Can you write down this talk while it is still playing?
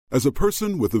As a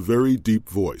person with a very deep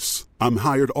voice, I'm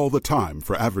hired all the time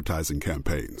for advertising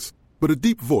campaigns. But a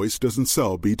deep voice doesn't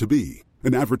sell B2B,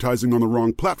 and advertising on the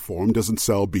wrong platform doesn't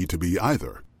sell B2B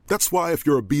either. That's why if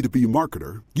you're a B2B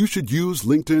marketer, you should use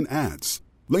LinkedIn ads.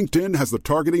 LinkedIn has the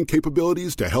targeting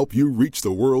capabilities to help you reach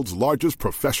the world's largest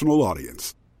professional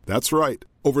audience. That's right,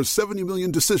 over 70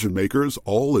 million decision makers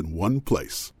all in one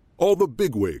place. All the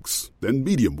big wigs, then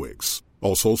medium wigs,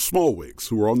 also small wigs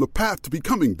who are on the path to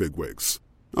becoming big wigs.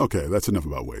 Okay, that's enough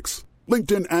about wigs.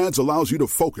 LinkedIn ads allows you to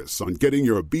focus on getting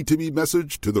your B2B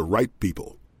message to the right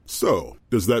people. So,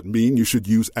 does that mean you should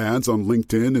use ads on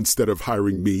LinkedIn instead of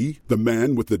hiring me, the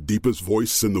man with the deepest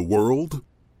voice in the world?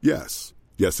 Yes.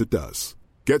 Yes, it does.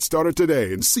 Get started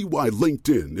today and see why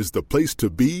LinkedIn is the place to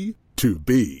be to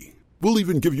be. We'll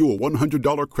even give you a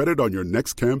 $100 credit on your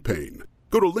next campaign.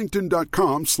 Go to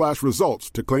linkedin.com/results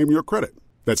to claim your credit.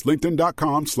 That's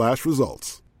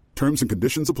linkedin.com/results. Terms and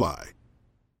conditions apply.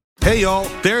 Hey y'all,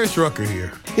 Darius Rucker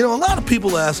here. You know, a lot of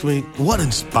people ask me, what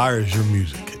inspires your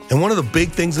music? And one of the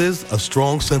big things is a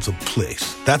strong sense of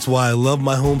place. That's why I love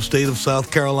my home state of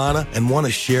South Carolina and want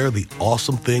to share the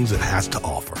awesome things it has to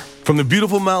offer. From the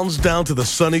beautiful mountains down to the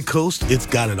sunny coast, it's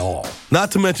got it all. Not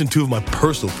to mention two of my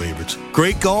personal favorites,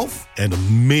 great golf and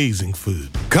amazing food.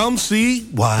 Come see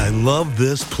why I love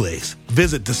this place.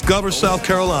 Visit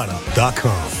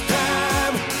discoversouthcarolina.com.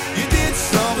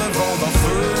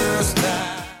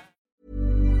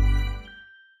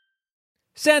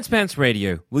 Sanspants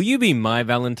Radio, will you be my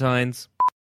Valentines?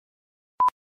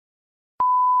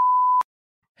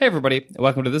 Hey everybody,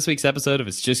 welcome to this week's episode of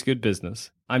It's Just Good Business.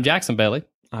 I'm Jackson Bailey.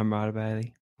 I'm Ryder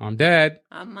Bailey. I'm Dad.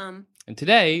 I'm Mum. And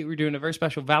today we're doing a very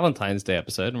special Valentine's Day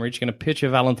episode, and we're each going to pitch a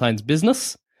Valentine's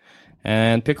business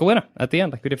and pick a winner at the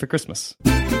end, like we did for Christmas.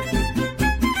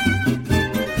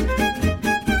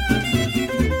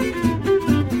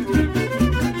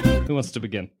 Who wants to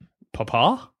begin?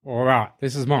 Papa? All right,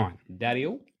 this is mine.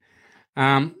 Daddy-o?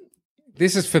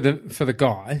 This is for the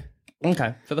guy.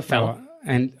 Okay, for the fella.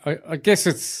 And I guess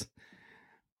it's,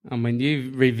 I mean,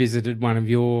 you've revisited one of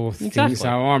your things, Exactly. so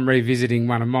I'm revisiting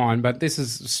one of mine, but this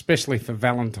is especially for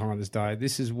Valentine's Day.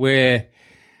 This is where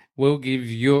we'll give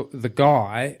the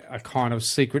guy a kind of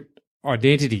secret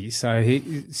identity. So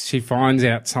she finds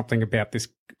out something about this,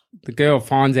 the girl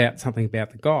finds out something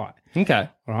about the guy. Okay.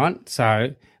 All right,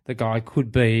 so the guy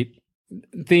could be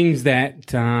things that,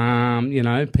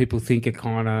 people think are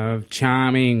kind of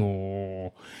charming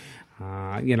or,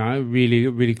 really,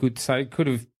 really good. So it could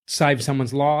have saved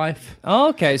someone's life. Oh,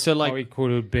 okay, so Or it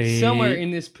could have been somewhere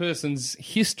in this person's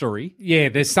history. Yeah,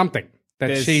 there's something that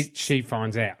There's she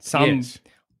finds out. Some. Yes.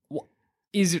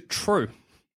 Is it true?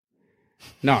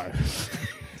 No.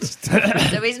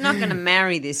 So he's not going to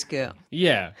marry this girl.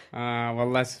 Yeah.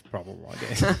 Well, that's the problem, I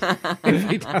guess. I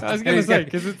was going to say,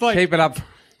 because it's like, Keep it up.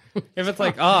 if it's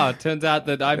like, it turns out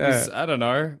that I was, I don't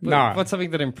know. No. What's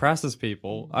something that impresses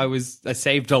people? I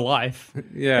saved a life.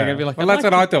 Yeah. They're going to be like, well, that's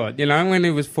what I thought. You know, when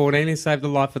he was 14, he saved a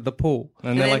life at the pool.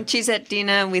 And And they're then like, she's at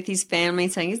dinner with his family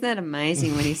saying, isn't that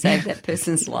amazing when he saved that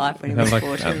person's life when he was like,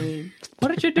 14? what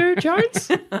did you do, Jones?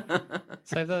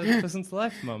 Save that person's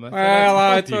life, Mum. Well,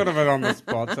 I thought of it on the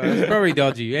spot, so it's very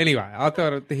dodgy. Anyway, I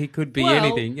thought he could be Well-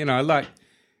 anything, like...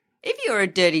 If you're a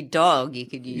dirty dog, you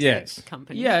could use Yes. that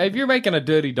company. Yeah, if you're making a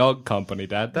dirty dog company,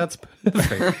 Dad, that's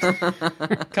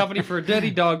perfect. Company for a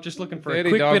dirty dog, just looking for Dirty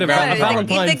a quick dog bit of So Valentine.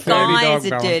 Valentine if the fun. Dirty guy dog is a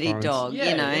dirty Valentines. dog, Yeah,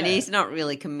 and yeah. he's not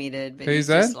really committed, but Who's he's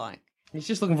that? just like, He's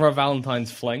just looking for a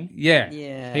Valentine's fling. Yeah.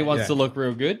 yeah. He wants Yeah. to look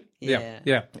real good. yeah.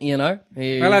 Yeah. You know?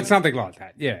 Well, that's something like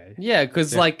that, yeah. Yeah,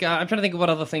 because I'm trying to think of what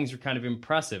other things are kind of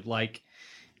impressive. Like,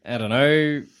 I don't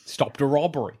know, stopped a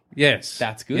robbery. Yes.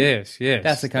 That's good. Yes.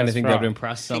 That's the kind of thing that would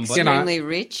impress somebody. Extremely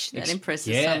rich. That impresses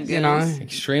yeah, some girls. you know.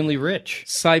 Extremely rich.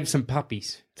 Save some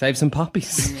puppies. Save some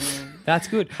puppies. That's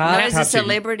good. Knows a touching.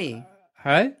 celebrity.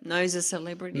 Hey? Knows a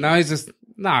celebrity. No,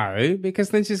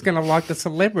 because then she's going to like the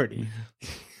celebrity.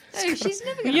 No, she's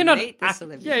never going You're to not, meet the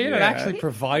celebrity. yeah, you're not actually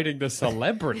providing the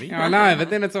celebrity. I know, but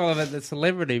then it's all about the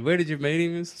celebrity. Where did you meet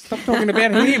him? Stop talking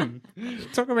about him.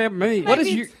 Talk about me. What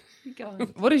is your Go on.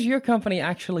 What does your company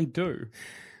actually do?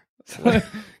 We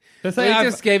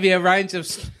just gave you a range of...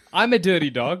 I'm a dirty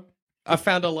dog. I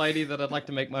found a lady that I'd like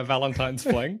to make my Valentine's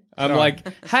fling. I'm like,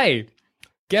 hey,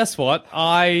 guess what?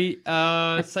 I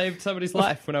saved somebody's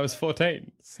life when I was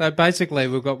 14. So basically,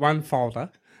 we've got one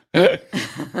folder.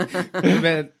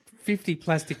 About 50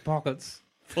 plastic pockets.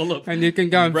 Full of And you can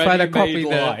go and photocopy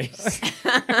lies.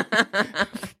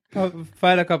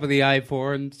 photocopy the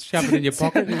A4 and shove it in your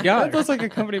pocket and go. That looks like a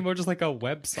company more just like a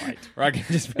website where I can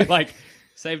just be like,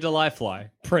 saved a life lie,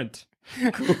 print.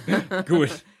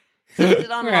 Good. Is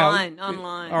it online?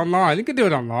 Online. Online. You can do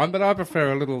it online, but I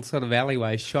prefer a little sort of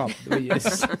alleyway shop where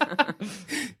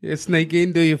you sneak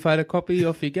in, do your photocopy,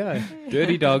 off you go.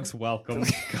 Dirty dogs, welcome.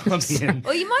 Come in.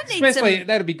 Well, you might need Especially, some.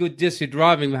 that'd be good just you're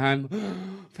driving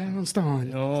home.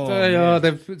 Valentine. Oh,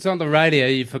 It's on the radio.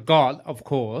 You forgot, of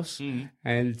course.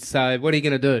 And so what are you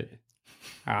going to do?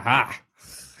 Aha.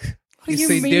 You do you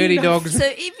see mean? dirty dogs. So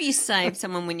if you saved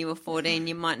someone when you were 14,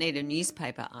 you might need a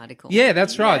newspaper article. Yeah,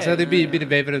 that's right. So there'd be a bit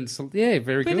of evidence. Yeah,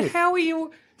 very But good. how are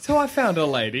you? So I found a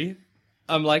lady.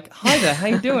 I'm like, hi there, how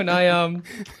you doing?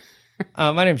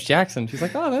 My name's Jackson. She's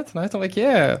like, oh, that's nice. I'm like,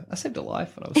 yeah, I saved a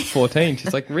life when I was 14.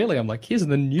 She's like, really? I'm like, here's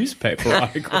the newspaper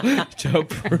article to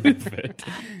prove it.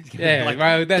 Yeah, Like,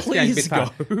 well, that's going a bit please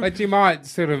tough. go. But you might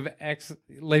sort of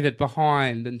leave it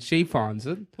behind and she finds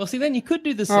it. Well, see, then you could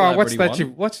do the Oh, celebrity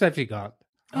what's that you got?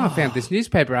 Oh, I found this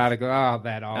newspaper article. Oh,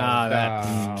 that old.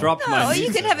 that dropped my. No, or you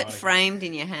could newspaper have it article. framed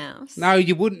in your house. No,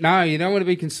 you wouldn't. No, you don't want to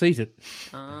be conceited.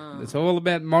 It's all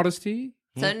about modesty.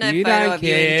 So no You photo don't of you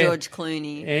care. and George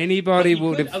Clooney. Anybody You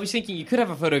would could- have. I was thinking you could have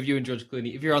a photo of you and George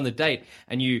Clooney if you're on the date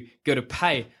and you go to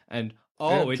pay and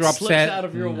It it drops slips out. out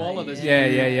of your wallet as Yeah,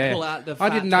 you yeah. pull out the I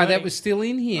didn't know fat that 20. was still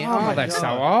in here. Oh Oh, my that's so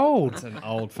God. old. It's an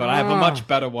old photo. I have a much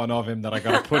better one of him that I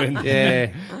got to put in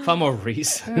there. Yeah. Far more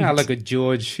recent. Ah, look at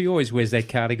George. He always wears that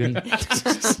cardigan.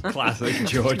 Classic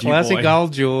Georgie Classic boy.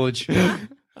 old George.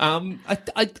 I mean,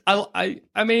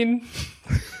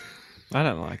 I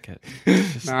don't like it.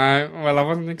 No, well, I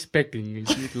wasn't expecting you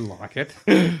to like it.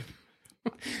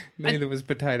 Neither was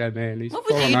Potato Man. He's What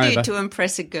would fallen you do over. to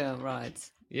impress a girl,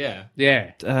 Rides? yeah.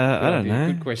 Yeah. I don't Yeah,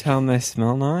 know. good question. Tell them they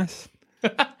smell nice.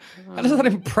 How does that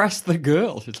impress the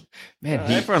girl? She's like,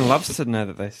 man, Everyone loves to know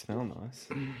that they smell nice.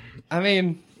 I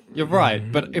mean, you're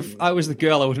right. But if I was the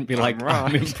girl, I wouldn't be like,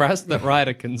 I'm impressed that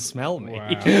Ryder can smell me.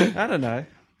 I don't know.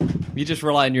 You just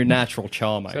rely on your natural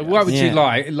charm. I So guess. what would you Yeah.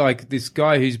 like? Like this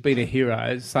guy who's been a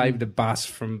hero, saved a bus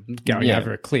from going Yeah.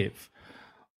 over a cliff,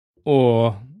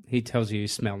 or he tells you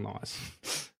smell nice,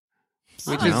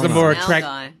 which is the nice. more Smell attractive.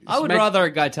 guy. I would rather a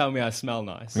guy tell me I smell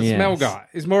nice. The Yeah. smell Yes. guy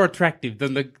is more attractive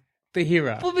than the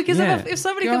hero. Well, because Yeah. if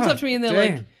somebody comes God up to me and they're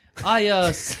damn.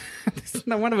 like,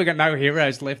 No wonder we got no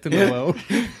heroes left in the world.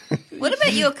 What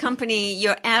about your company?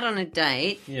 You're out on a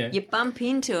date. Yeah. You bump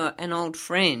into an old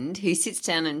friend who sits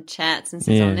down and chats and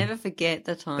says, Yeah. "I'll never forget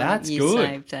the time That's you good.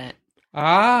 saved that."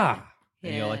 Ah,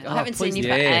 And you're like, I haven't seen you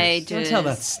please, for yes. ages. don't tell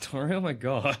that story. Oh my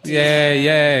god.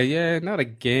 yeah. Not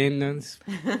again. That's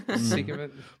sick of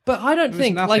it. But I don't was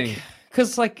think nothing.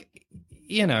 because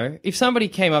if somebody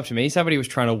came up to me, somebody was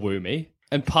trying to woo me,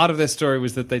 and part of their story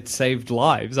was that they'd saved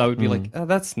lives, I would be like, oh,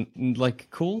 that's like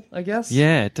cool, I guess.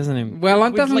 Yeah, it doesn't even... Well,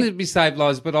 it doesn't like- need to be saved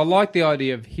lives, but I like the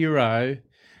idea of hero,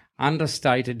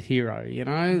 understated hero. You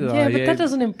know? The Yeah, but idea- that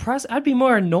doesn't impress. I'd be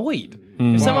more annoyed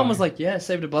if someone was like, "Yeah,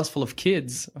 saved a bus full of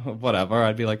kids," or whatever.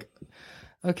 I'd be like,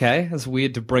 "Okay, that's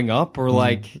weird to bring up," or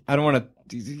like, "I don't want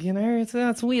to."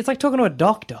 That's weird. It's like talking to a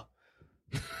doctor.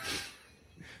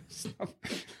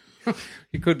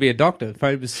 You could be a doctor,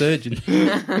 phone a surgeon.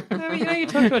 I mean, you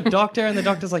talk to a doctor, and the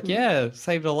doctor's like, "Yeah,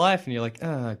 saved a life," and you're like,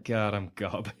 "Oh God, I'm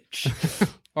garbage."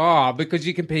 Oh, because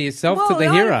you compare yourself to Well,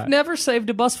 the hero. I've never saved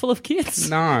a bus full of kids.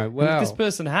 No, well, If this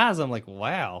person has. I'm like,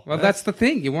 wow. well, that's the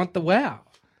thing. You want the wow.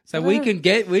 So we can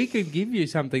give you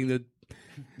something that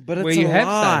But where it's you a have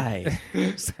lie.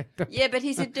 Yeah, but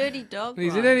he's a dirty dog.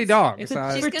 He's a Rides. dirty dog. It's a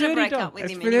So She's For going to dirty break dog. up with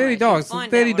It's him for anyway. dirty dogs. She'll It's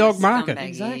find dirty out what a dog market. scumbag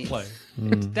he is. exactly.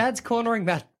 It's Dad's cornering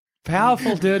that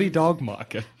powerful, dirty dog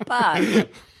market. But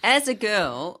as a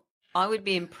girl, I would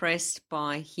be impressed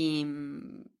by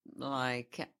him,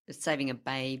 like saving a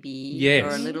baby Yes.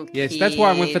 or a little Yes, kid. that's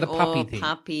why I went for the puppy or thing.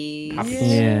 Puppies.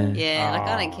 Yeah. Yeah, like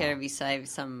I don't Oh. care if he saves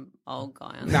some old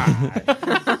guy. On no.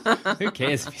 Who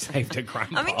cares if he saved a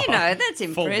grandpa? I mean, that's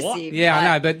For what? impressive. Yeah, I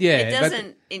know, but yeah, it but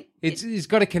doesn't. It's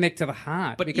got to connect to the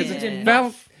heart But because is it's it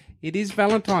enough? it is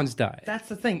Valentine's Day. That's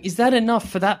the thing. Is that enough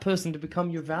for that person to become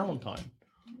your Valentine?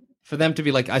 For them to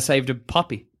be like, I saved a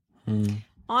puppy.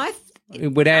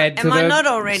 It would add to Am I the. not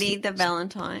already the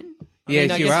Valentine?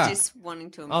 Yes, I you guess are. Just wanting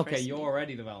to impress. Okay, you're me.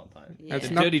 already the Valentine. That's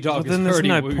The not- dirty dog Well, then has there's already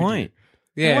no wooed you. point.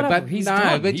 Yeah, Whatever, but he's no,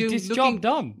 done. but He you're did his looking, job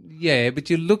done. Yeah, but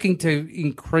you're looking to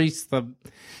increase the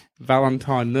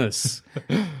Valentine-ness.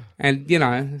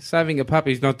 And, saving a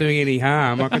puppy's not doing any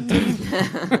harm. I can tell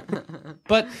you.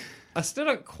 But I still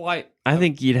don't quite. I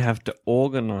think you'd have to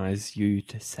organise you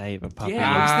to save a puppy Yeah, in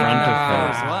I was thinking front of that her.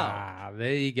 as well.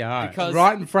 There you go. Because-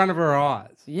 right in front of her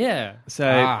eyes. Yeah.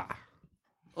 So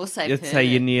Or save let's her. say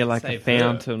you're near like Save a her.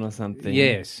 fountain or something.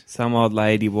 Yes. Some old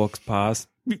lady walks past,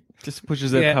 just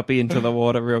pushes her Yeah. puppy into the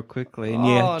water real quickly, and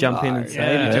you Oh, jump in no. and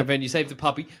save You it. jump in, you save the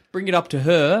puppy, bring it up to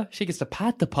her. She gets to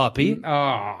pat the puppy.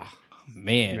 Oh,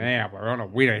 man, Now we're on a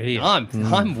winner here.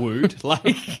 I'm wooed.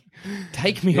 Like,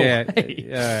 take me away.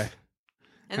 Yeah.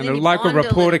 And then a you local bond a little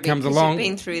reporter bit comes 'cause along. You've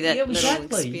been through that Yeah, little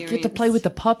exactly. You experience. get to play with the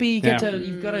puppy.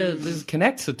 You've got Yeah. this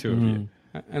connects the two of you.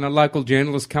 And a local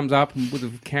journalist comes up with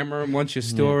a camera and wants your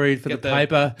story for the Get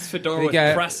paper. fedora You with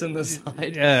go, press in the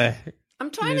side. Yeah. I'm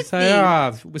trying You to say,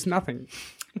 think it was nothing.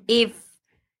 if,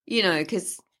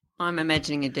 because I'm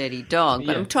imagining a dirty dog,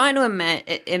 but I'm trying to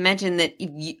imagine that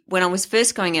when I was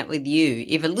first going out with you,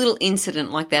 if a little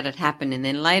incident like that had happened and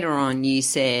then later on you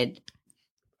said, It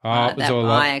was that all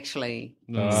I that. actually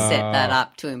set that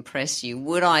up to impress you,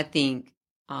 would I think,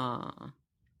 would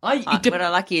I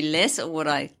like you less, or would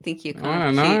I think you're I kind don't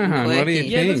of know, cute and hon. What do you quirky?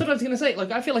 Yeah, that's think? what I was going to say.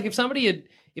 Like, I feel like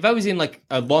if I was in like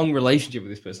a long relationship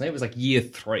with this person, it was like year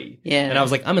 3. Yeah. And I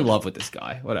was like, I'm in love with this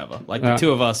guy, whatever. Like the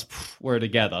two of us were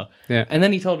together. Yeah. And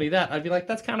then he told me that. I'd be like,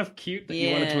 that's kind of cute that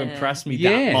you wanted to Yeah. impress me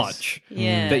Yes. that much.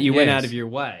 Yeah. That you went Yes. out of your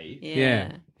way.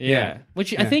 Yeah. Yeah.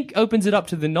 Which I think opens it up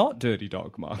to the not dirty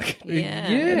dog market. Yeah.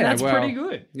 And that's well, pretty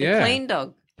good. Yeah. Clean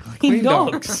dog. Clean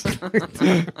dogs.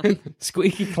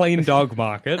 Squeaky clean dog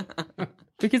market.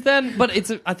 Because then, but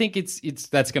I think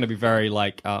that's going to be very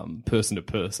like person to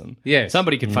person. Yeah.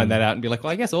 Somebody could find that out and be like,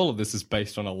 well, I guess all of this is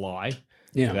based on a lie.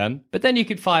 Yeah. But then you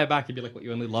could fire back and be like, what,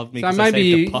 you only love me So because I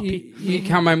maybe saved a puppy? you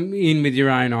come in with your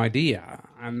own idea,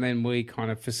 and then we kind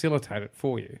of facilitate it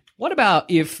for you. What about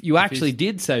if you actually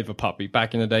did save a puppy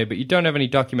back in the day, but you don't have any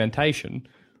documentation?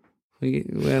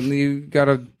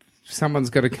 Well, someone's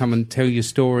got to come and tell your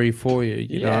story for you.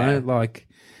 You know, like.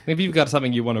 Maybe you've got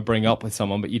something you want to bring up with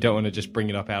someone, but you don't want to just bring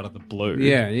it up out of the blue.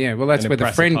 Yeah. Well, that's And where the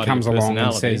impress a friend part of comes your along and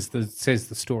personality. says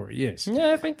the story. Yes.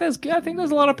 Yeah, I think there's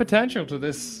a lot of potential to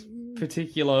this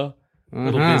particular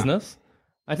little business.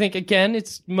 I think again,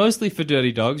 it's mostly for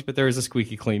dirty dogs, but there is a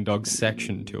squeaky clean dogs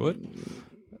section to it.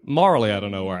 Morally, I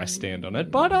don't know where I stand on it,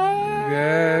 but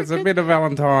Yeah, it's a bit of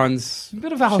Valentine's.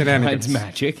 bit of Valentine's shenanigans.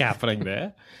 magic happening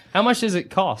there. How much does it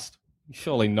cost?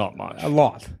 Surely not much. A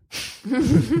lot.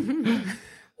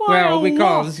 Well,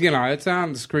 because, it's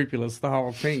unscrupulous, the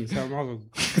whole thing. So I might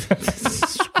as well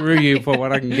screw you for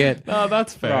what I can get. Oh,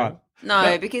 that's fair. Right.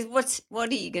 No, because what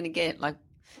are you going to get? Like,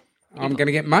 I'm going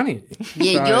to get money.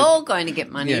 yeah, So- you're going to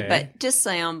get money, Yeah. but just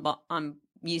say I'm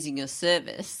using your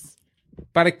service.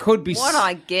 But it could be... What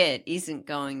I get isn't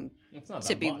going not to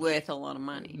that be much. worth a lot of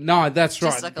money. No, that's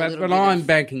Just right. like a but little but bit I'm of-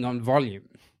 banking on volume.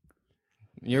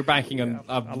 You're banking on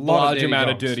a lot of large dirty amount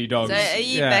dogs. of dirty dogs. So are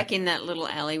you Yeah. back in that little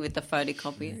alley with the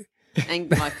photocopier?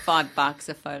 And like $5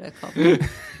 a photocopy.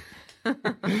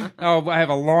 Oh, I have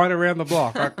a line around the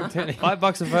block, I can tell you.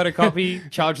 $5 a photocopy,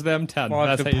 charge them 10. I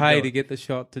have That's to how you pay do to it. get the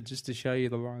shot to show you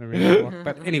the line around the block.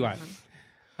 But anyway,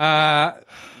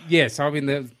 yes,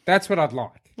 that's what I'd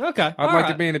like. Okay. I'd like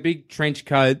to be in a big trench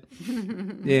coat.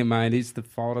 Yeah, mate, it's the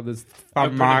folder. There's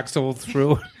thumb marks all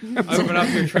through it. Open up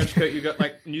your trench coat, you've got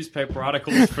like newspaper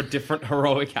articles for different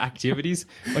heroic activities.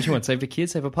 What you want? Save a kid,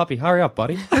 save a puppy. Hurry up,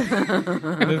 buddy.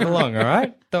 Move along, all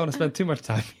right? Don't want to spend too much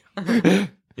time.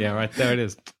 Yeah, right, there it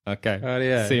is. Okay. Oh,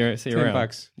 yeah. See you around.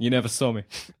 $10. You never saw me.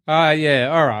 Yeah,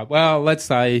 all right. Well, let's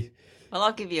say Well,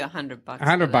 I'll give you $100.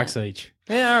 $100 each.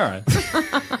 Yeah, all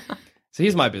right. So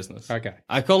here's my business. Okay.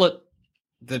 I call it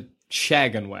the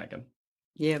Shaggin' Wagon.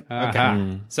 Yep.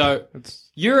 Okay. So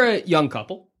you're a young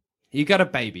couple. You got a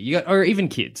baby. Or even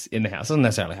kids in the house. Doesn't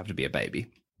necessarily have to be a baby.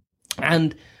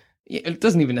 And it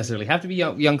doesn't even necessarily have to be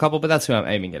a young couple, but that's who I'm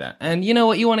aiming it at. And you know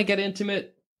what? You want to get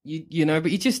intimate, you know,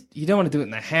 but you don't want to do it in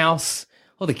the house.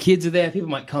 All the kids are there. People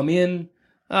might come in.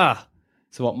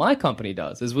 So what my company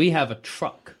does is we have a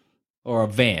truck or a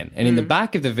van. And in the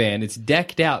back of the van, it's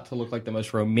decked out to look like the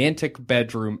most romantic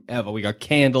bedroom ever. We got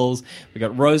candles. We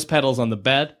got rose petals on the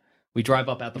bed. We drive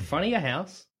up out the front of your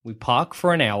house. We park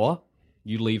for an hour.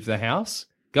 You leave the house,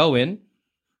 go in,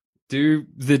 do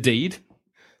the deed,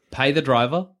 pay the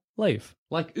driver, leave.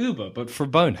 Like Uber, but for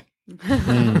boning.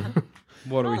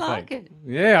 What do we I like think? it.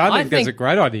 Yeah, I I think that's a think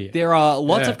great idea. There are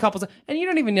lots Yeah. of couples, and you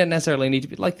don't even necessarily need to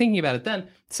be like thinking about it then.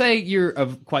 Say you're a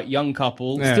quite young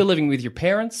couple, Yeah. still living with your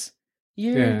parents.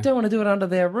 You Yeah. don't want to do it under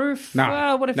their roof. No,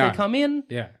 Well, what if no. they come in?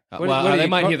 Yeah. They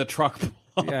might hear the truck pull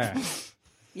up. Yeah.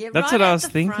 Yeah, That's right what I at was the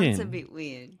front's thinking. a bit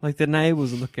weird. Like the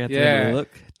neighbours look out Yeah. there and look,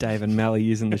 Dave and Mally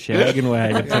using the shaggin'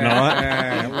 wagon tonight.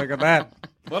 Yeah, look at that.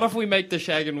 What if we make the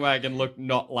Shaggin' Wagon look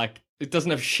not like it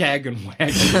doesn't have Shaggin'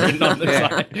 Wagon written on the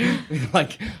side,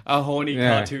 like a horny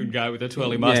Yeah. cartoon guy with a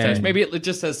twirly mustache? Yeah. Maybe it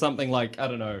just says something like, I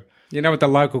don't know. You know what the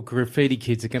local graffiti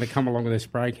kids are going to come along with their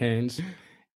spray cans?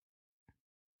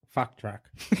 Fuck truck.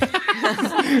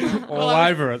 all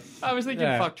over it. I was thinking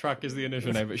Yeah. fuck truck is the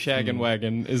initial name, but shag and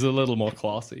wagon is a little more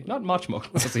classy. Not much more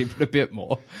classy, but a bit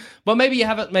more. But maybe you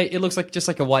have it made, it looks like just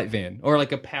like a white van or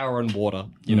like a power and water,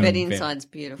 you know. But van. inside's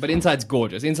beautiful. But inside's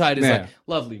gorgeous. Inside is Yeah. like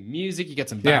lovely music. You get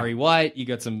some Yeah. Barry White. You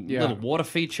got some Yeah. little water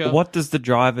feature. What does the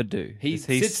driver do? He Does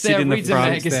he sits sit there, in the reads a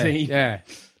front? magazine. Yeah.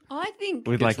 I think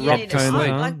With, like, you rock need to tones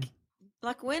sleep. on?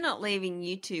 Like we're not leaving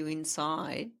you two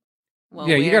inside. while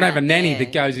Yeah, you we're got to have a out nanny there.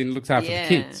 that goes in and looks after Yeah. the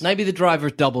kids. Maybe the driver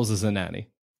doubles as a nanny.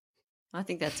 I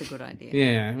think that's a good idea.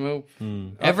 Yeah, well,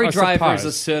 Every I driver is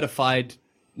a suppose. certified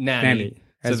nanny Nanny,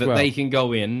 so as that well. they can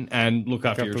go in and look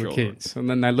after your Couple of children. kids, and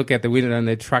then they look out the window and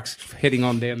their truck's heading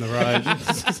on down the road.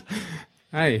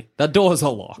 Hey, The doors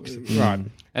are locked. right.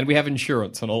 And we have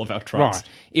insurance on all of our trucks. Right.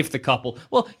 If the couple,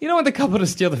 well, you know when the couple to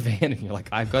steal the van and you're like,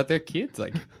 I've got their kids,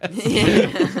 like,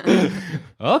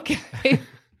 okay.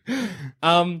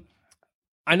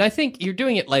 And I think you're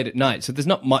doing it late at night, so there's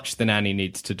not much the nanny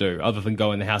needs to do other than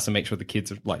go in the house and make sure the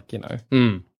kids are like, you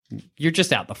know, you're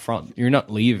just out the front. You're not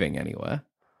leaving anywhere.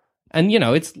 And you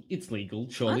know, it's legal,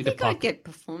 surely. I to think I'd park. get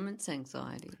performance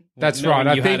anxiety. That's knowing right.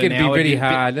 I you think had it'd an be hour, pretty it'd be-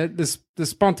 hard. The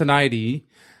spontaneity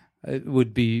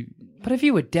would be But if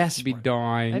you were desperate,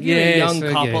 dying. if you're a Yes, young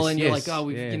I couple guess, and you're yes, like, oh,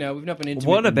 we've yeah. you know, we've not been intimate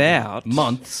What in about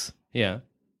months? Yeah.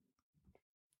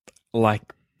 like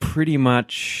pretty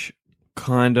much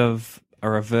kind of a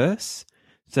reverse?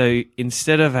 So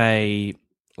instead of a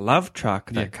love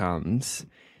truck that comes,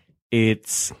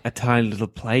 it's a tiny little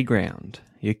playground.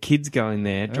 Your kids go in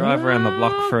there, drive around the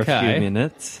block for a Okay. few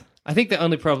minutes. I think the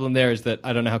only problem there is that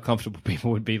I don't know how comfortable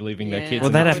people would be leaving their Yeah. kids. Well,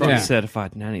 in they'd the have to be truck. Yeah.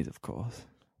 certified nannies, of course.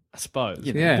 I suppose.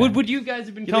 Yeah. Would you guys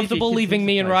have been You leave your comfortable kids leaving in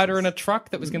me and Ryder places. in a truck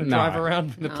that was going to No. drive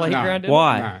around the playground? in it?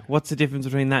 Why? No. What's the difference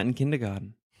between that and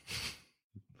kindergarten?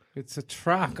 It's a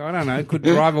truck. I don't know. It could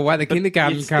drive away. The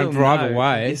kindergarten You can't still drive know-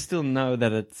 away. You still know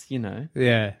that it's, you know.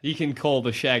 Yeah. You can call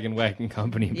the Shag and Wagon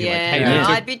company and be like, Yeah, hey, no, man,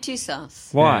 I'd be too sus.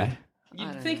 Why?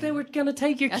 you'd think they were going to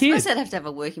take your I kids. suppose I'd have to have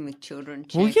a working with children.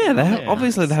 Well, check yeah, and they all have, that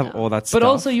obviously they have stuff. all that stuff. But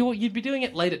also, you'd be doing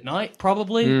it late at night,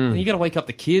 probably. Mm. And you got to wake up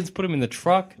the kids, put them in the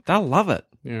truck. They'll love it.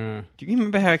 Yeah. Do you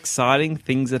remember how exciting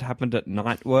things that happened at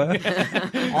night were? I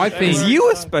think Because you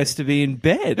were supposed to be in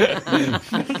bed.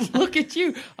 Look at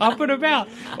you, up and about.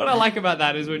 What I like about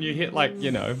that is when you hit, like,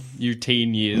 you know, your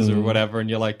teen years or whatever, and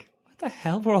you're like, what the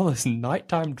hell were all those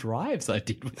nighttime drives I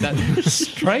did with that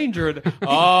stranger? And,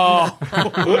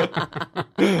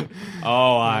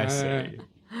 oh, I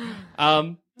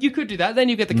see. You could do that. Then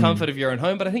you get the comfort of your own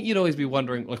home. But I think you'd always be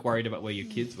wondering, like, worried about where your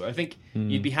kids were. I think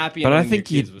you'd be happy. But I knowing think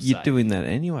your kids you're were safe. doing that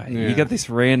anyway. Yeah. You got this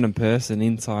random person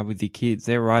inside with your kids.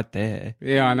 They're right there.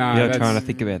 Yeah, I know. You're that's- trying to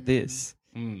think about this.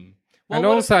 and what-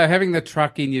 also having the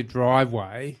truck in your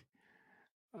driveway,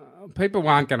 people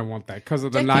aren't going to want that because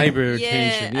of the neighbour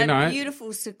attention, you a know.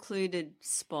 beautiful secluded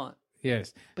spot.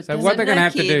 Yes. So So what they're going to no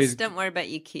have to do kids, is, don't worry about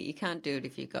your kid. You can't do it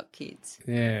if you've got kids.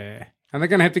 yeah, and they're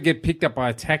going to have to get picked up by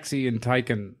a taxi and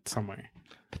taken somewhere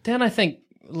But then I think,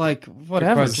 like,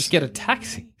 whatever, Because- just get a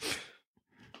taxi.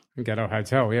 and go to a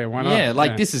hotel. Yeah, why not? Yeah,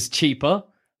 like this is cheaper.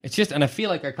 It's just, and I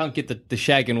feel like I can't get the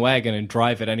Shag and Wagon and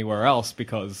drive it anywhere else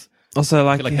because Also,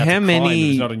 like, like that's a how crime many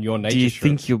that's not in your do nature you strip.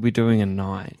 think you'll be doing a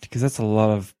night? Because that's a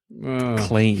lot of Oh,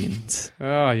 cleans.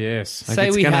 oh, yes. Like, Say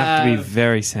it's we going to have to be have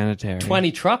very sanitary.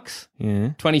 20 trucks, Yeah.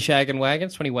 20 Shag and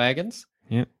Wagons, 20 wagons.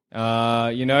 Yep.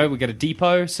 You know, we get a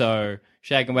depot, so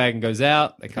Shag and Wagon goes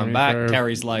out, they come back, Depot.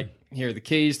 Carrie's like, here are the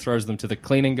keys, throws them to the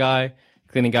cleaning guy.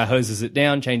 Cleaning guy hoses it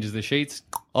down, changes the sheets,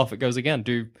 off it goes again.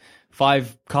 Do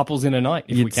 5 couples in a night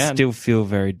if we You'd can. still feel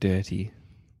very dirty.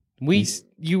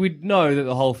 You would know that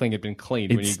the whole thing had been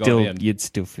cleaned when you got in. You'd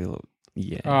still feel,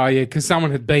 yeah. Oh, yeah, because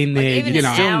someone had been there, Even you know.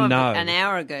 an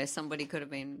hour ago, somebody could have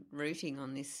been rooting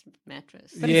on this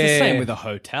mattress. But it's the Yeah. same with a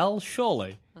hotel,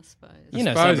 surely. I suppose. You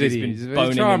know, suppose it somebody's been is.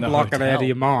 boning Try in and the block it hotel. out of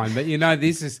your mind. But, you know,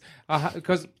 this is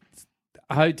because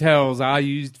hotels are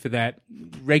used for that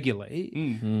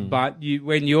regularly. But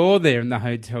when you're there in the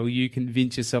hotel, you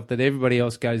convince yourself that everybody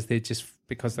else goes there just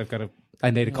because they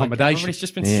need accommodation. Everybody's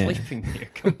just been Yeah. sleeping here.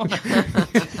 Come on.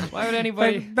 Why would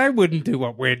anybody... They wouldn't do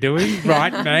what we're doing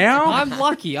right now. I'm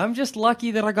lucky. I'm just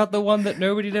lucky that I got the one that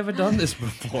nobody'd ever done this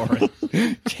before.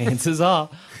 Chances are.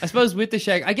 I suppose with the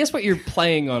Shag, I guess what you're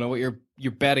playing on or what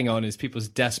you're betting on is people's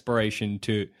desperation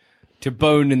to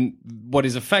bone in what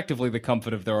is effectively the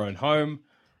comfort of their own home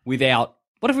without...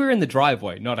 What if we were in the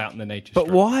driveway, not out in the nature But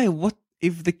strip? why? What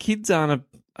if the kids aren't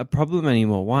a problem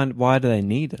anymore? Why do they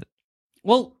need it?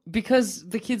 Well, because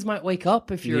the kids might wake up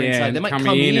if you're yeah, inside. and They might come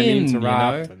come in, and you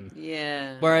interrupt. know? and-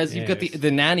 Yeah. Whereas you've got Yes. the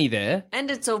nanny there.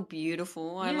 And it's all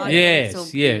beautiful. I like Yes, it. It's all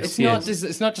yes, beautiful.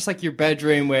 It's not just like your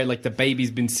bedroom where like the baby's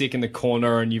been sick in the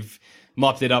corner and you've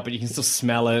mopped it up, but you can still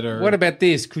smell it. Or What about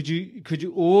this? Could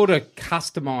you order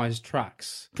customized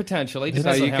trucks? Potentially. So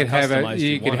Depends on you how could have customized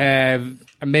you want could it. have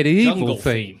a medieval Jungle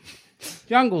theme.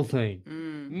 Jungle theme.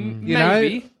 You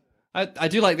Maybe. know? I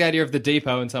do like the idea of the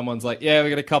depot and someone's like, yeah, we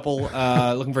got a couple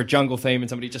looking for a jungle theme, and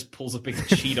somebody just pulls a big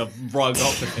sheet of rug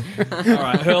off it. All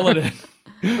right, hurl it in.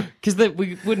 Because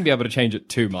we wouldn't be able to change it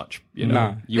too much, you know.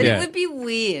 No. But Yeah. it would be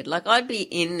weird. Like, I'd be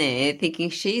in there thinking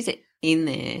she's in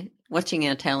there watching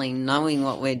our telling, knowing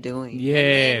what we're doing.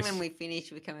 Yes. And then when we finish,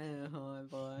 we come, oh, hi,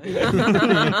 bye.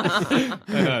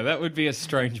 I know, that would be a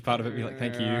strange part of it. Be like,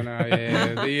 thank you. I know,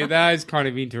 yeah. Those kind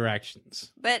of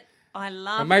interactions. But I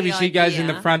love Or maybe the she goes in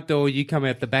the idea. front door, you come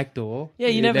out the back door. Yeah,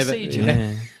 you never see each other.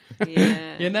 Yeah.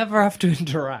 Yeah. You never have to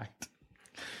interact.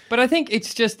 But I think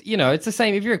it's just, it's the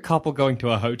same. If you're a couple going to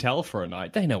a hotel for a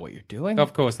night, they know what you're doing.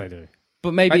 Of course they do.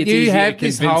 But maybe But it's you easier have to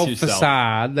this convince whole yourself.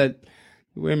 facade that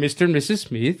we're Mr. and Mrs.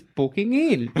 Smith booking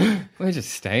in. We're just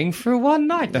staying for one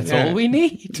night. That's Yeah. all we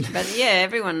need. But yeah,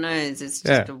 everyone knows it's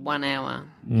just a 1 hour.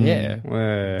 Yeah.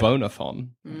 Well, Bonathon.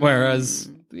 Whereas,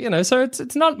 so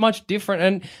it's not much different.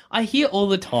 And I hear all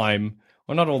the time,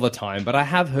 well, not all the time, but I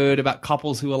have heard about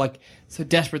couples who are like so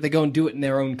desperate they go and do it in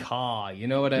their own car. You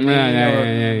know what I mean? Yeah, Or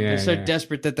yeah, they're so yeah.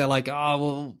 desperate that they're like, oh,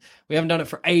 well, we haven't done it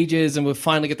for ages and we'll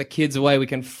finally get the kids away. We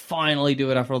can finally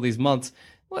do it after all these months.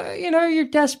 Well, you're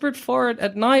desperate for it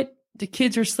at night. The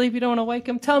kids are asleep. You don't want to wake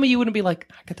them. Tell me you wouldn't be like,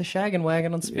 I got the shaggin'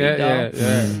 wagon on speed dial.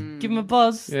 yeah. Give them a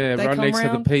buzz. Yeah, They right come next to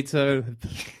round. the pizza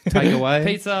takeaway.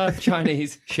 Pizza,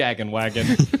 Chinese, shaggin' wagon,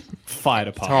 fire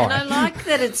And department. I like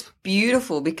that it's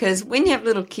beautiful because when you have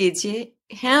little kids, your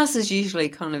house is usually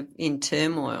kind of in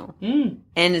turmoil. And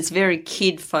it's very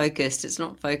kid-focused. It's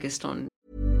not focused on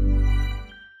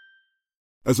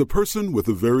As a person with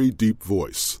a very deep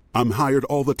voice, I'm hired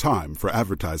all the time for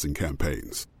advertising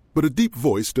campaigns. But a deep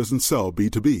voice doesn't sell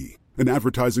B2B, and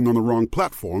advertising on the wrong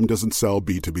platform doesn't sell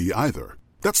B2B either.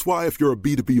 That's why if you're a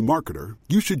B2B marketer,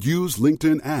 you should use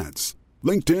LinkedIn ads.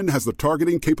 LinkedIn has the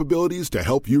targeting capabilities to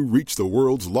help you reach the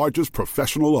world's largest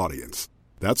professional audience.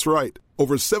 That's right,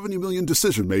 over 70 million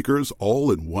decision makers all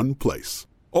in one place.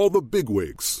 All the big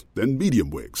wigs, then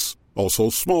medium wigs, also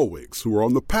small wigs who are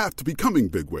on the path to becoming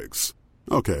big wigs.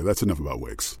 Okay, that's enough about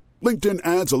wigs. LinkedIn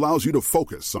ads allows you to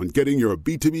focus on getting your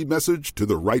B2B message to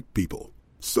the right people.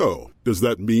 So, does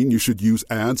that mean you should use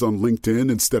ads on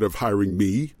LinkedIn instead of hiring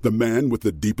me, the man with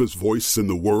the deepest voice in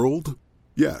the world?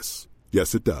 Yes.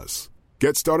 Yes, it does.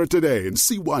 Get started today and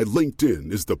see why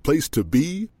LinkedIn is the place to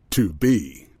be to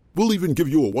be. We'll even give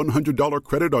you a $100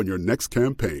 credit on your next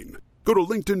campaign. Go to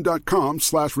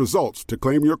linkedin.com/results to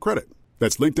claim your credit.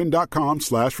 That's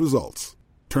linkedin.com/results.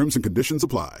 Terms and conditions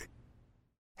apply.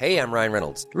 Hey, I'm Ryan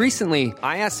Reynolds. Recently,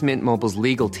 I asked Mint Mobile's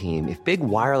legal team if big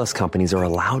wireless companies are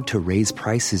allowed to raise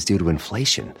prices due to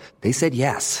inflation. They said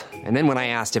yes. And then when I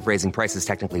asked if raising prices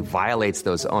technically violates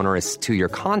those onerous 2-year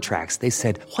contracts, they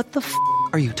said, "What the f***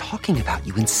 are you talking about,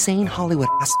 you insane Hollywood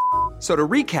ass?" So to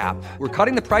recap, we're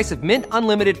cutting the price of Mint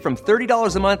Unlimited from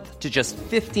 $30 a month to just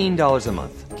 $15 a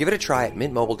month. Give it a try at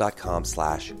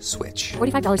mintmobile.com/switch.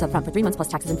 $45 up front for 3 months plus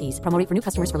taxes and fees. Promo rate for new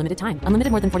customers for limited time. Unlimited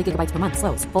more than 40 gigabytes per month.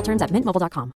 Slows full terms at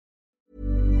mintmobile.com.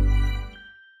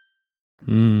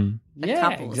 a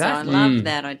couple. Exactly. So I love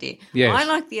that idea. Yes. I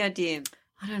like the idea,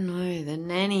 I don't know, the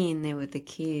nanny in there with the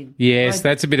kid. Yes,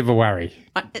 that's a bit of a worry.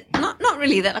 Not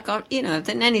really that. Like,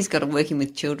 the nanny's got a working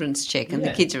with children's check and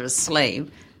the kids are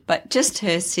asleep. But just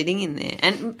her sitting in there.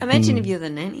 And imagine if you're the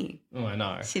nanny Oh, I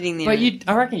know. sitting there. But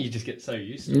I reckon you just get so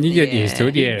used to it. You get used to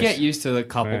it, yes. Get used to the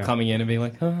couple coming in and being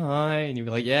like, oh, hi. And you'd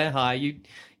be like, yeah, hi.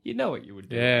 You know what you would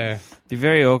do. Yeah. Be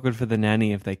very awkward for the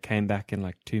nanny if they came back in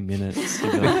like 2 minutes.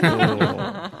 You'd be like,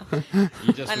 oh.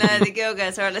 You just I know, the girl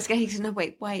goes, all right, let's go. He says, no,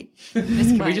 wait.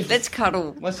 Let's play. Let's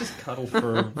cuddle. Let's just cuddle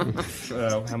for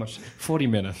how much? 40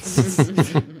 minutes.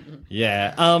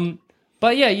 Yeah.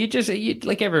 But yeah, you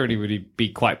like everybody would be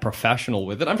quite professional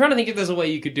with it. I'm trying to think if there's a way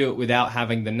you could do it without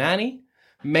having the nanny.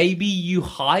 Maybe you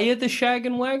hire the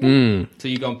shaggin' wagon. So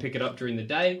you go and pick it up during the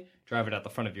day, drive it out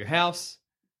the front of your house,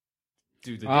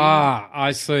 do the deed.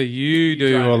 I see. You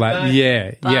do drive all it that. back.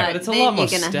 Yeah, yeah. But it's a then lot more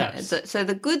you're gonna steps. so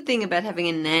the good thing about having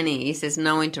a nanny is there's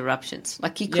no interruptions.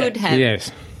 Like you could have,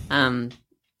 Yes. some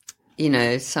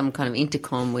kind of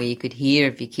intercom where you could hear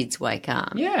if your kids wake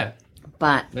up. Yeah.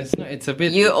 But It's a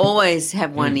bit... you always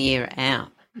have one ear out.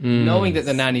 Knowing that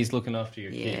the nanny's looking after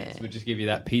your Yeah. kids would just give you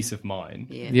that peace of mind.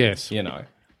 Yeah. Yes.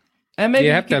 And maybe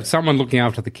You have to could- have someone looking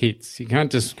after the kids. You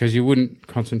can't just, because you wouldn't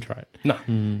concentrate. No.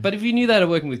 But if you knew they were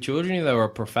working with children, you knew they were a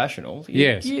professional,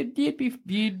 Yes. you'd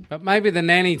But maybe the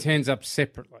nanny turns up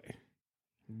separately.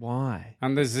 Why?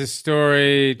 And there's this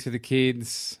story to the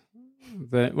kids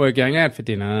that we're going out for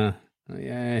dinner.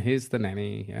 Yeah, here's the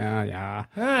nanny. Yeah.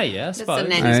 Ah, yeah, I That's the suppose.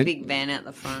 nanny's big van out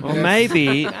the front. Well,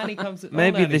 maybe Nanny comes-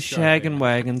 maybe oh, the nanny's shag driving. and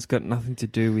wagon's got nothing to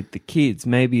do with the kids.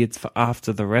 Maybe it's for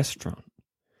after the restaurant.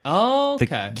 Oh, The-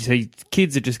 okay. So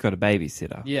kids have just got a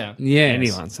babysitter. Yeah. Yes.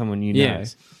 Anyone, someone you know.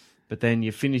 Yes. But then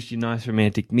you finish your nice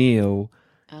romantic meal,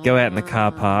 go out in the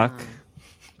car park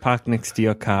next to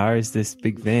your car is this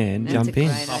big van, That's jump a in.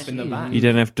 great Up in the idea. back. You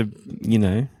don't have to, you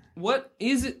know. What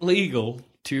is it legal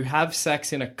to have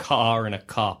sex in a car in a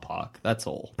car park? That's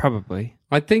all. Probably.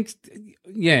 I think,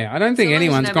 I don't think So long as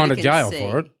anyone's gone to nobody jail can see.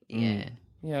 for it. Yeah.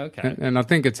 Yeah, okay. And I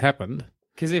think it's happened.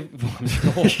 Because if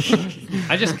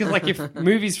I just because like if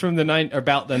movies from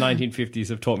about the 1950s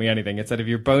have taught me anything, it's that if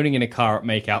you're boning in a car at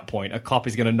makeout point, a cop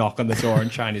is going to knock on the door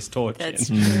and shine his torch That's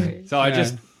in. true. So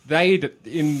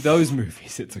in those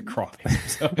movies, it's a crime.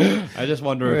 So I just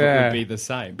wonder if it Yeah. would be the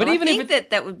same. But But even I if think it,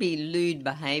 that would be lewd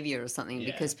behaviour or something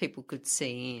because people could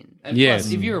see in. and Yes.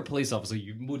 plus, if you're a police officer,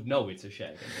 you would know it's a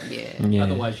shag. Yeah. Yeah.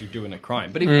 Otherwise, you're doing a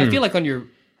crime. But I feel like on your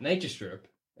nature strip,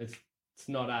 it's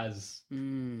not as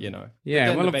you know. Yeah,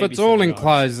 But then well, the if it's all babysitter knows.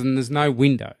 enclosed and there's no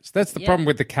windows, that's the Yeah. problem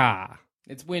with the car.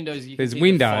 It's windows. You can There's see the fog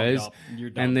windows up, you're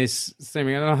done. and there's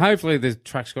seeming, and hopefully the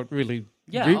truck's got really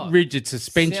Yeah. rigid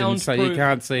suspension so you Soundproof,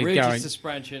 can't see it rigid going.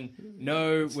 suspension,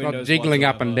 no It's windows not jiggling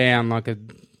up and whatsoever. down like a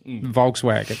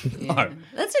Volkswagen. No.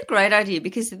 That's a great idea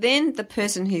because then the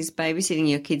person who's babysitting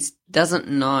your kids doesn't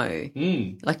know.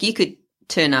 Like you could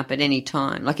turn up at any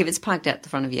time. Like if it's parked out the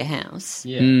front of your house,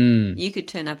 Yeah. you could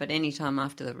turn up at any time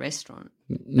after the restaurant.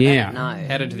 Yeah. No.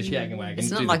 Head into the shag and wagon. It's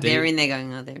do not the like they're deed. in there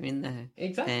going, oh, they're in the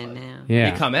Exactly. van now.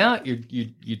 Yeah. You come out,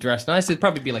 you dress nice. There'd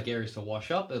probably be like areas to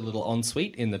wash up, a little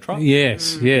ensuite in the truck.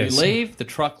 Yes, yes. You leave, the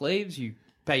truck leaves, you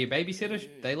pay your babysitter,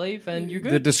 they leave, and you're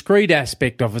good. The discreet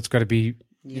aspect of it's got to be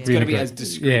It's It's got to be good. as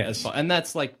discreet Yes. as possible. And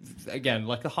that's like, again,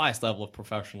 like the highest level of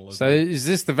professionalism. So is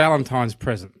this the Valentine's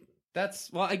present?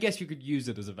 That's, well, I guess you could use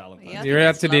it as a Valentine. Yeah. I You're think out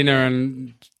it's to dinner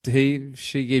lovely. and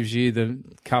she gives you the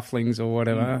cufflings or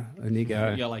whatever, and you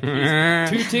go. You're like, here's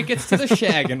 2 tickets to the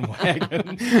shag and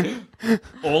wagon.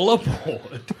 All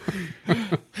aboard.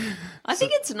 I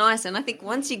think it's nice, and I think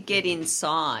once you get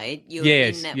inside, you're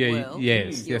Yes, in that yeah, world.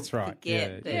 yes, You'll that's right. forget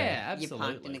Yeah, that yeah. you're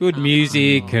parked in a Good car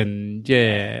music park. and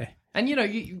yeah. And, you know,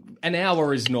 an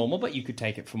hour is normal, but you could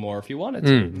take it for more if you wanted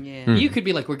to. Yeah. You could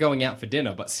be like, we're going out for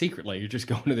dinner, but secretly you're just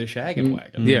going to the shag and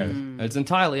wagon. Yeah. It's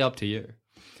entirely up to you.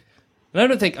 And I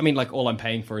don't think, I mean, like, all I'm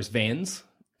paying for is vans,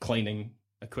 cleaning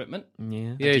equipment.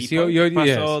 Yeah. Yes, depot. you're Plus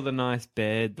yes. all the nice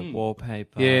bed, the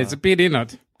wallpaper. Yeah, it's a bit in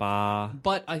it. bar.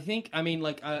 But I think, I mean,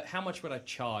 like, how much would I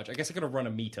charge? I guess I got to run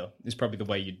a meter is probably the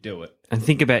way you'd do it. And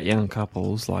think about young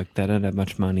couples, like they don't have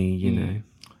much money, you know.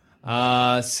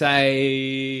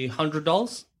 Say $100.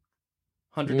 $100.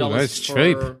 Ooh, that's for,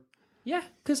 cheap. Yeah,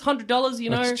 because $100, you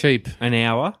know, That's cheap. An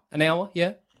hour? an hour,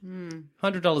 yeah.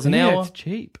 $100 an Yeah, hour. it's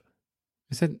cheap.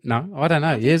 Is it? No, I don't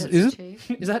know. Yes, That's is it?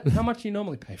 cheap. Is that how much you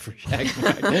normally pay for a shag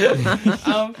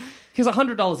wagon? Because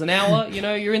 $100 an hour, you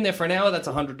know, you're in there for an hour. That's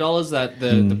 $100. That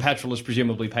the petrol is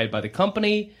presumably paid by the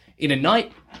company. In a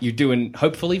night, you're doing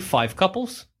hopefully 5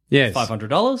 couples. Yes.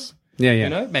 $500. Yeah, yeah. You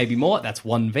know, maybe more. That's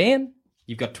one van.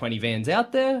 You've got 20 vans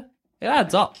out there. It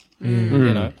adds up. You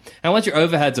know, and once your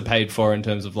overheads are paid for in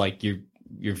terms of like your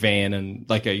van and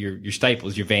like your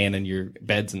staples, your van and your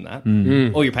beds and that,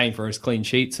 all you're paying for is clean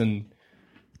sheets and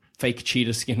fake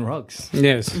cheetah skin rugs.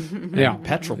 Yes. Yeah.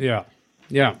 Petrol. Yeah.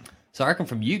 Yeah. So I reckon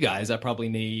from you guys, I probably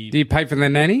need. Do you pay for the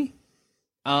nanny?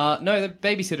 No, the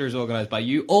babysitter is organised by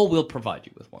you, or we'll provide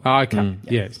you with one. Oh, okay.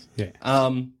 Yes. Yeah.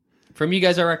 From you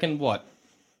guys, I reckon what?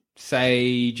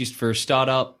 Say just for a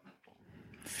startup,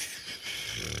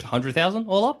 100,000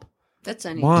 all up. That's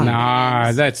only Why? two No,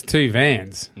 vans. that's 2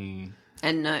 vans.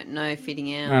 And no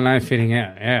fitting out. I know fitting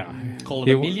out. Yeah. Call it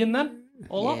Yeah, $1 million then,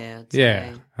 all up. Yeah, I'd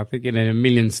Yeah. say. I think you need $1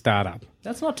 million startup.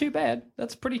 That's not too bad.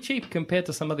 That's pretty cheap compared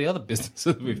to some of the other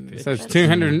businesses we've pitched. So it's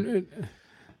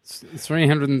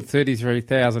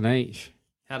 333,000 each.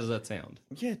 How does that sound?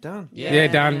 Yeah, done. Yeah,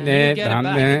 done. you Yeah, get it done.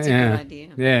 back. Yeah, It's a good yeah. idea.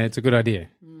 Yeah, it's a good idea.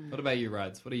 What about you,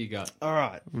 Rides? What do you got? All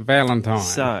right. Valentine.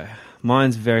 So,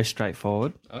 mine's very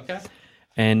straightforward, Okay,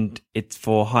 and it's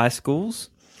for high schools,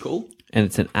 cool. and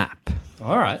it's an app.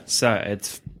 All right. So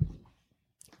it's,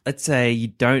 let's say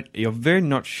you're very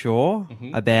not sure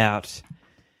about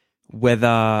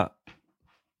whether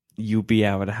you'll be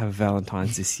able to have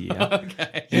Valentine's this year.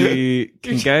 Okay. You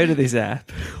can go to this app.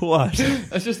 What?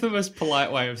 That's just the most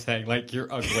polite way of saying like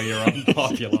you're ugly or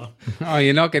unpopular. Oh,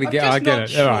 you're not going to I'm get. just I get not it.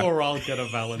 sure All right. I'll get a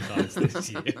Valentine's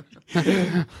this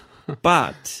year.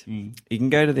 But you can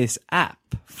go to this app,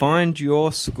 find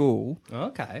your school,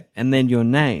 Okay. and then your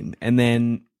name. And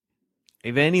then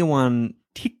if anyone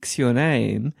ticks your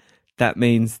name, that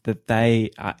means that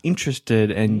they are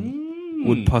interested and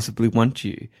would possibly want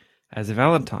you as a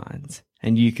Valentine's.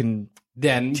 And you can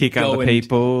Then tick go other and-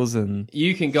 people's and...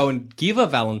 You can go and give a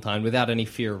Valentine without any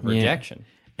fear of rejection.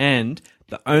 And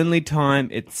the only time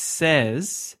it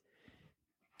says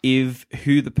if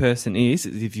who the person is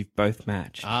if you've both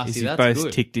matched. See, you've that's both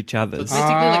good. ticked each So other's. it's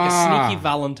basically like a sneaky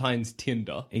Valentine's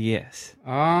Tinder. Yes. Could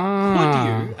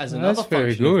you, as another that's very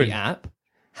function of good. the app,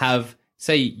 have,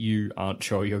 say you aren't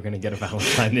sure you're going to get a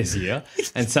Valentine this year,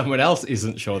 and someone else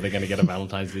isn't sure they're going to get a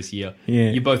Valentine's this year, Yeah.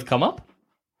 you both come up?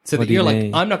 So What that do you you're like,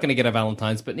 mean? I'm not going to get a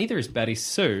Valentine's, but neither is Betty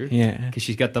Sue. Yeah. Because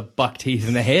she's got the buck teeth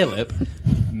and the hair lip.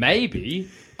 Maybe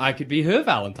I could be her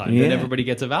Valentine. Yeah. Then everybody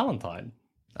gets a Valentine.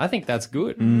 I think that's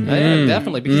good. Yeah,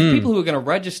 definitely. Because people who are going to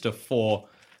register for,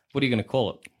 what are you going to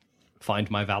call it? Find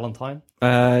My Valentine?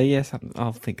 Yes,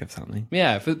 I'll think of something.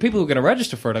 Yeah, for the people who are going to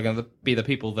register for it are going to be the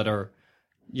people that are,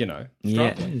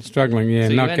 struggling. Struggling, yeah,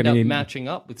 So not you end getting up in. matching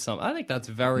up with some. I think that's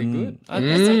very good.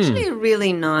 It's actually a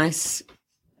really nice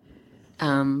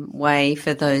way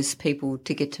for those people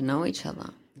to get to know each other.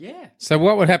 Yeah. So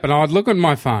what would happen? I'd look on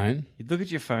my phone. You look at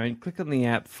your phone, click on the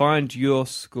app, find your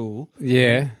school,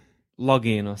 Yeah, log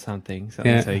in or something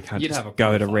Yeah. so you can't You'd just have a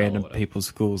go to profile or random whatever. people's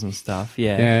schools and stuff.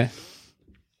 Yeah. yeah.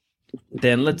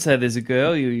 Then let's say there's a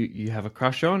girl you have a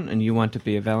crush on and you want to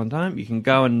be a Valentine. You can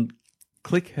go and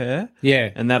click her. Yeah.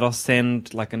 And that'll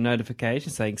send like a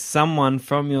notification saying someone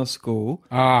from your school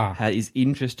is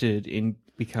interested in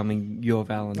becoming your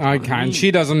Valentine. Okay, and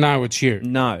she doesn't know it's you.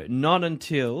 No, not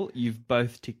until you've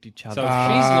both ticked each other. So if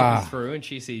she's looking through and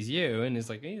she sees you and is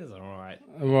like, he's all right.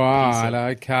 Right,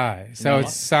 okay. So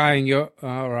it's saying you're...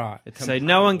 All right. So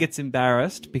no one gets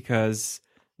embarrassed because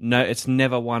it's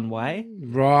never one way.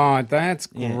 Right, that's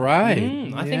great.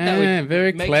 I think that would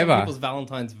very make clever. some people's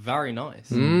Valentines very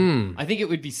nice. I think it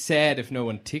would be sad if no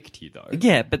one ticked you, though.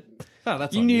 Yeah, but Oh,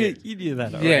 that's you on knew you. you knew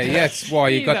that already. Yeah, that's why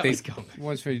you Knew got that these... was coming.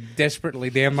 Was for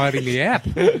desperately downloading the app.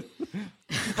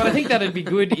 But I think that'd be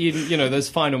good in, those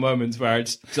final moments where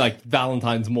it's like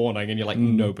Valentine's morning and you're like,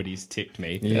 nobody's ticked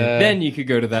me. Then you could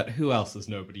go to that, who else has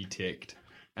nobody ticked,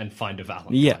 and find a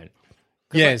Valentine. Yeah.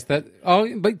 Yes, that... Oh,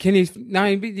 but can you...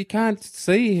 No, but you can't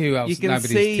see who else You can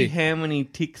nobody's see ticked. how many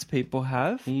ticks people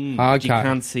have, Okay. but you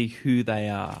can't see who they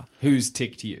are. Who's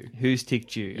ticked you? Who's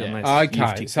ticked you? Yeah. Unless you've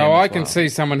Okay, ticked so them I as can well. see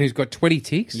someone who's got 20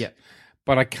 ticks, Yeah.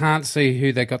 but I can't see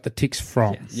who they got the ticks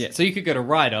from. Yeah, so you could go to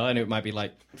Ryder and it might be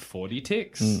like 40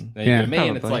 ticks. Then you Yeah. go to me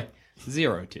and it's Probably. like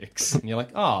 0 ticks. And you're like,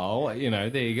 oh, there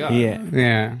you go. Yeah.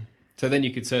 Yeah. So then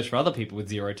you could search for other people with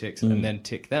 0 ticks and then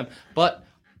tick them. But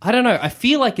I don't know. I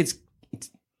feel like it's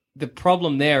the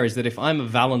problem there is that if I'm a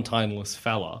Valentine-less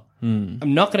fella, I'm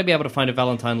not going to be able to find a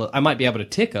Valentine. I might be able to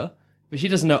tick her, but she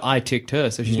doesn't know I ticked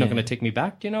her, so she's not going to tick me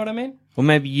back. Do you know what I mean? Or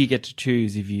maybe you get to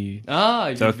choose if you...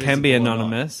 If So you're it can be visible or not.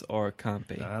 anonymous or it can't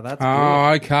be. That's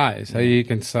Oh, okay. So you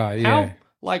can say, yeah.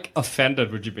 How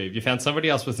offended would you be if you found somebody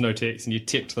else with no ticks and you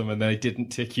ticked them and they didn't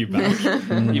tick you back?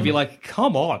 You'd be like,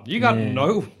 come on, you got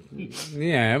no...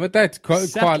 Yeah, but that's quite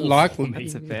Settle likely. for me.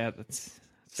 It's about... It's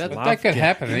That- love. That could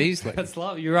happen easily. That's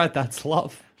love. You're right, that's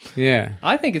love. Yeah.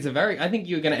 I think I think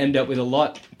you're going to end up with a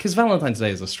lot, because Valentine's Day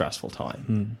is a stressful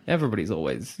time. Everybody's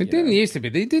always... It didn't used to be.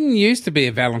 There didn't used to be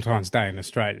a Valentine's Day in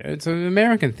Australia. It's an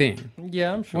American thing.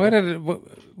 Yeah, I'm sure.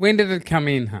 When did it come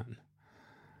in, hun?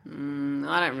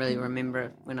 I don't really remember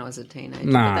it when I was a teenager,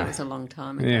 No. but that was a long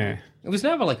time ago. Yeah. It was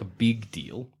never like a big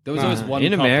deal. There was always one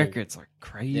In couple. America, it's like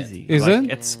crazy. Is like,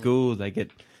 it? At school, they get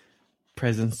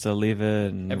presents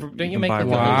delivered. And Don't you can make buy like a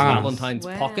little Wow. Valentine's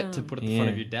pocket to put at the front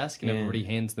of Yeah. your desk and everybody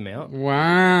hands them out? I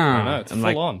Wow. know, it's And full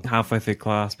like on. halfway through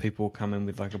class, people will come in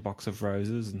with like a box of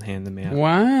roses and hand them out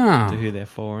Wow. to who they're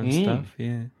for and stuff.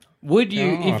 Yeah. Would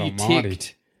you, God if you almighty.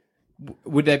 ticked,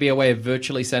 would there be a way of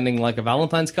virtually sending like a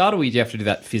Valentine's card, or would you have to do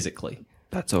that physically?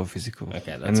 That's all physical. Okay,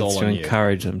 that's and all it's to on you.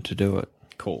 encourage them to do it.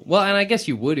 Cool. Well, and I guess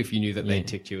you would if you knew that they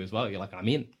ticked you as well. You're like, I'm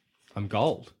in. I'm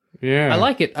gold. Yeah. I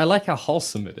like it. I like how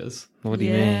wholesome it is. What do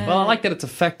you mean? Well, I like that it's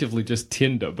effectively just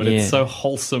Tinder, but Yeah. it's so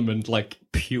wholesome and like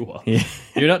pure. Yeah.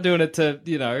 You're not doing it to,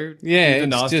 Yeah, do the it's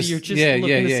nasty. just- You're just yeah, looking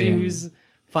yeah, to yeah, see yeah. who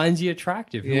finds you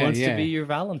attractive, who Yeah, wants to yeah. be your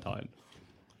Valentine.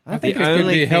 I think The it's going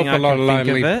only to help thing a I lot can of think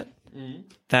lonely... of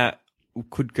it that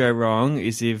could go wrong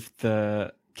is if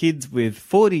the kids with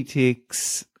 40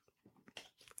 ticks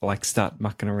like start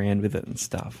mucking around with it and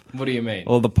stuff. What do you mean?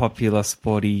 All the popular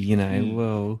sporty,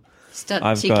 well, Start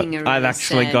I've ticking a really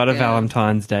actually sad got a girl.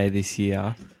 Valentine's Day this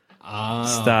year.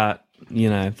 Start,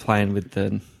 playing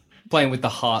with Playing with the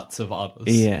hearts of others.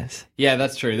 yes. Yeah,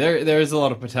 that's true. There is a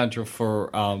lot of potential for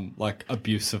like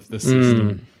abuse of the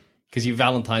system because you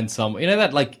Valentine someone. You know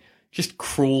that like just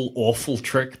cruel, awful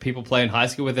trick people play in high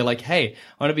school where they're like, "Hey,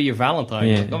 I want to be your Valentine."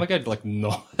 Yeah. You're like, oh my god, like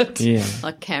not. Yeah.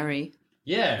 Like Carrie.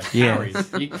 Yeah, Yeah.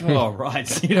 carries. Oh, right.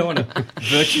 So you don't want a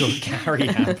virtual carry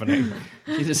happening.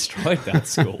 You destroyed that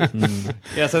school.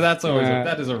 Yeah, so that's always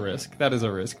that is a risk. That is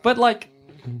a risk. But like,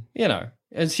 you know,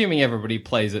 assuming everybody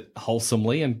plays it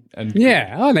wholesomely and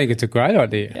Yeah, I think it's a great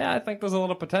idea. yeah, I think there's a lot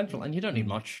of potential, and you don't need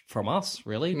much from us,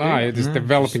 really. do No, you? you're just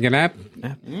developing an app.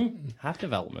 App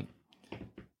development.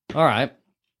 All right.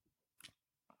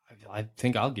 I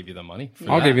think I'll give you the money. for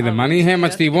I'll that. give you the money. How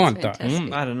much do you want, though?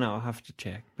 Fantastic. I don't know. I'll have to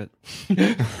check, but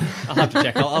I'll have to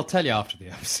check. I'll tell you after the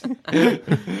episode.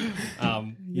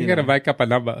 You got to make up a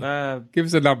number. Give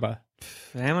us a number.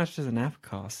 how much does an app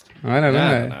cost? I don't know.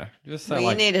 I don't know. Just so Well,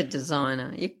 like, you need a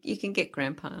designer. You can get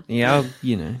Grandpa. Yeah, I'll,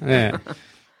 Yeah.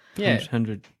 yeah.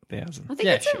 100,000. I think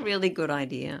Yeah, it's sure. a really good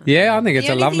idea. Yeah, I think it's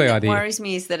The a only lovely thing that idea. worries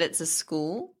me is that it's a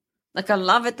school. Like, I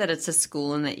love it that it's a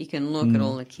school and that you can look at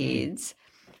all the kids.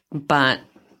 But,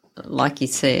 like you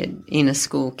said, in a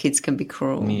school, kids can be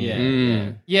cruel.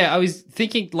 Yeah, I was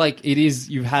thinking like it is.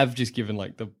 You have just given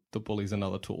like the bullies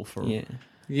another tool for. Yeah.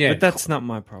 Yeah. But that's not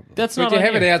my problem. That's Would not you on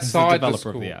have it It's the outside the developer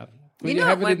school? of the app. Will You you know,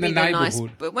 have it it won't in the be the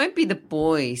neighbourhood? it won't be the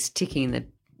boys ticking the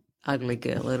ugly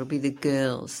girl. It'll be the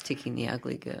girls ticking the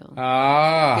ugly girl.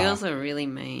 Ah. Girls are really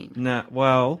mean. No,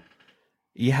 well,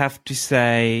 you have to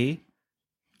say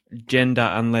gender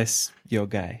unless you're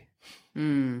gay.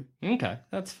 Okay,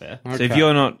 that's fair. So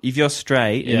if you're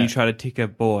straight Yeah. and you try to tick a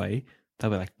boy, they'll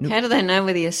be like, nope, How do they know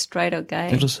whether you're straight or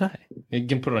gay? it'll say. You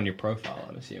can put it on your profile,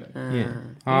 I'm assuming. Yeah.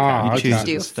 Ah, You okay. choose Do at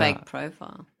a the start. fake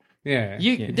profile. Yeah. There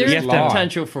You is have to lie.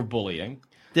 potential for bullying.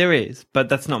 There is, but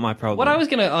that's not my problem. What I was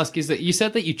going to ask is that you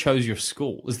said that you chose your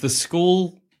school. Is the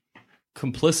school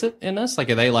complicit in this? Like,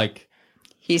 are they like,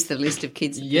 Here's the list of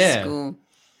kids at Yeah. the school.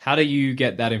 how do you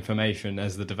get that information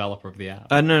as the developer of the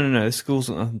app? No. The school's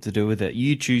got nothing to do with it.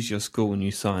 You choose your school when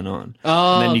you sign on.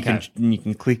 Oh, and then okay. you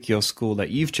can click your school that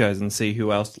you've chosen and see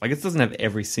who else. Like, it doesn't have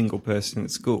every single person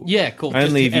at school. Yeah, cool. Only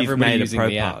Just if you've everybody made a using the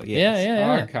profile. app. Yes.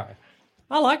 Yeah. Okay.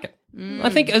 I like it. I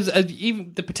think as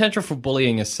even the potential for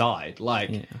bullying aside, like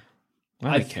Yeah.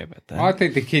 I don't care about that. I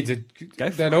think the kids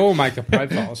they'd all make a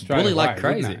profile straight bully away, like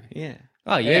crazy. wouldn't they? yeah.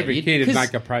 Oh yeah, Every kid would 'cause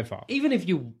make a profile. even if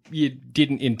you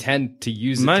didn't intend to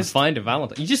use it to Most- find a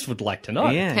Valentine, you just would like to know.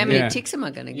 Yeah. How many Yeah. ticks am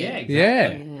I going to Yeah, get?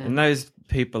 exactly. Yeah. And those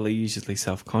people are usually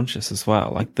self-conscious as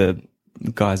well. Like the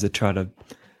guys that try to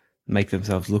make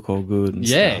themselves look all good and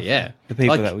Yeah, stuff. yeah. The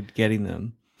people Like- that would getting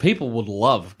them. People would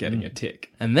love getting a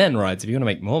tick. And then, right, if you want to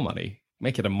make more money,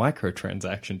 make it a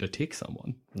microtransaction to tick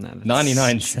someone. No, that's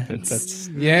 99 cents.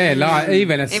 Yeah, like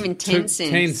even 10 cents.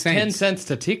 10 cents. 10 cents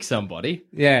to tick somebody.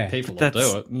 Yeah. People will That's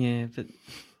do it. yeah, but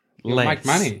You'll less. make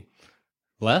money.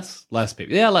 Less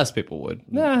people. Yeah, less people would.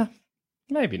 Nah,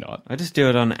 maybe not. I just do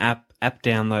it on app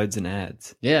downloads and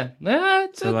ads. Yeah. Nah,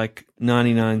 So like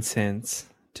 99 cents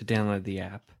to download the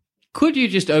app. could you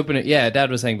just open it? Yeah, Dad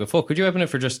was saying before. Could you open it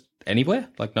for just anywhere?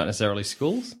 Like not necessarily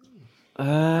schools?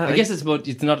 I guess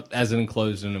it's not as an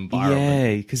enclosed an environment.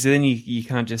 yeah, because then you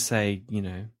can't just say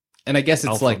And I guess it's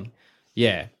Alpha. like,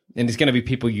 yeah, and it's going to be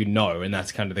people you know, and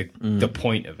that's kind of the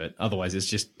point of it. Otherwise, it's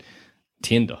just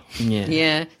Tinder. yeah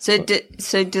Yeah. So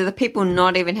do the people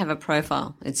not even have a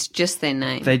profile? It's just their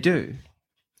name. they do.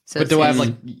 So But it do I have says,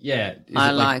 like, yeah? Is I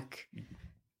it like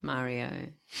Mario.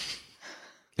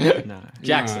 No.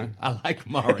 Jackson? I like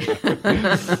Mario.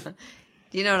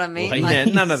 Do you know what I mean? Like- Yeah,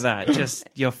 none of that. Just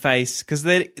your face, because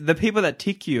the people that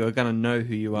tick you are going to know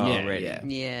who you are Yeah, already. yeah.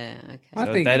 Yeah. Okay. I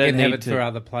So think they you don't can have need it to- for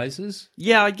other places.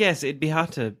 Yeah, I guess it'd be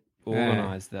hard to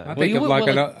organise I that. think you of would- like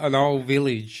well, an old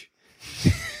village.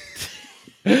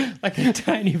 Like a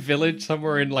tiny village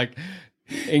somewhere in like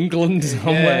England Yeah,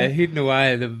 somewhere. hidden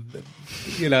away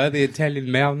the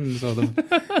Italian mountains or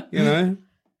the,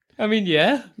 I mean,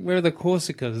 yeah, where are the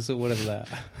Corsicas or whatever they are.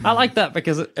 I like that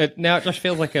because it now it just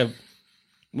feels like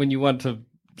when you want to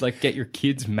like get your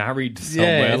kids married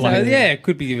somewhere. Yeah, like, it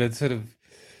could be a sort of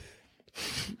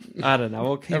I don't know.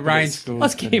 We'll keep arranged. it at school.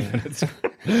 let's keep it.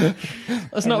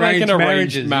 Let's not make an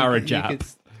arranged marriage You app. could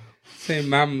see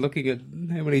mum looking at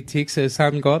how many ticks her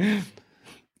son got.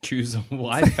 Choose a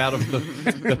wife out of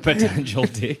the potential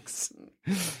dicks.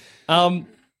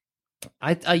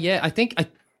 I think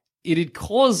it'd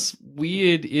cause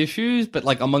weird issues, but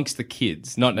like amongst the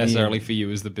kids, not necessarily for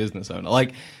you as the business owner.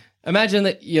 Like, imagine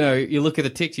that you look at the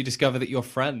ticks, you discover that your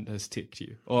friend has ticked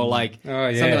you, or like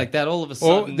something like that. All of a Or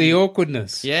sudden, the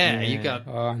awkwardness. you got.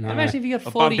 Oh, no. Imagine if you got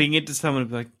Or 40. bumping into someone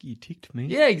and be like, you ticked me.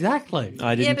 Yeah, exactly.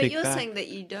 I didn't Yeah, but tick you're back. saying that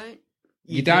you don't.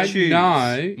 You don't choose.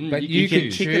 know, but you, can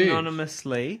tick choose.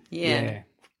 anonymously. Yeah.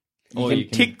 You Or can you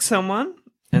can- tick someone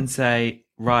and say,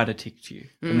 Ryder ticked you.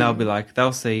 And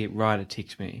they'll see Ryder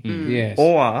ticked me. Yes.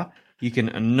 Or you can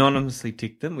anonymously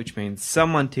tick them, which means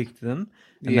someone ticked them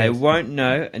and they won't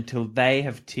know until they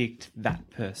have ticked that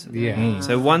person. Yeah.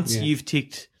 So once you've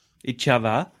ticked each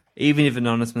other, even if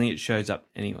anonymously, it shows up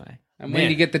anyway. And when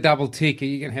you get the double tick,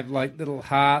 you can have like little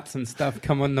hearts and stuff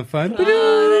come on the phone.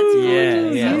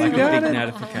 Yeah, like a big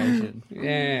notification.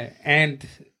 Yeah, and...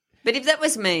 But if that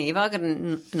was me, if I got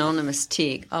an anonymous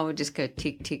tick, I would just go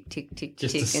tick, tick, tick, tick,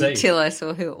 Just tick to see. until I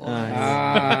saw who it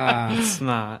was.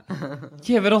 Smart.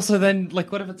 Yeah, but also then,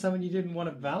 like, what if it's someone you didn't want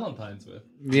a Valentine's with?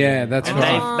 Yeah, that's And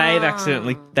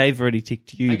right. they've already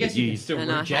ticked you. I guess but you can still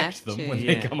And I reject have them to, when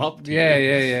they yeah. come up to you.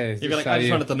 Yeah. You'd be like, I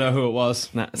just wanted to know who it was.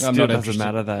 No, it I'm still not doesn't interested.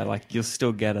 matter though. Like, you'll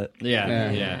still get it.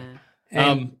 Yeah.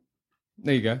 And-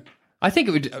 There you go. I think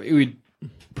it would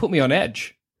put me on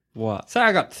edge. What? Say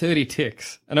I got 30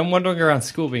 ticks, and I'm wandering around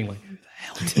school being like, who the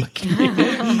hell ticked me?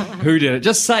 Who did it?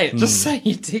 Just say it. Just say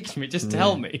you ticked me. Just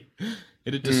tell me.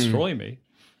 It'd destroy me.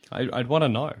 I'd want to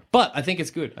know. But I think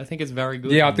it's good. I think it's very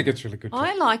good. Yeah, I think it's really good.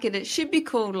 I like it. It should be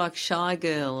called like Shy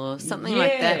Girl or something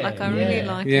like that. Like I really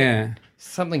like it. Yeah.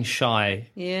 Something shy.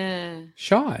 Yeah.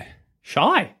 Shy.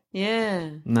 Shy? Yeah.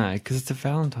 No, because it's a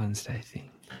Valentine's Day thing.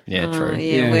 Yeah, Oh, true.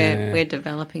 yeah, Yeah. we're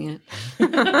developing it.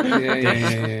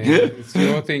 Yeah. It's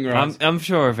your thing, right? I'm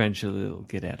sure eventually it'll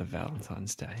get out of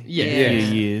Valentine's Day. Yeah. In a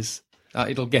few years.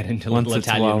 It'll get into Once little it's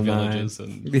Italian well-known. villages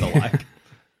and the like.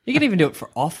 You can even do it for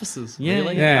offices, Yeah,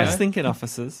 really. Yeah. I was thinking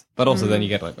offices. But also then you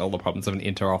get like all the problems of an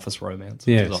inter-office romance,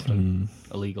 which Yes. is often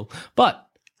illegal. But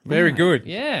Very good.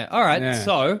 yeah, all right. Yeah.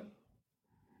 So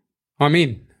I'm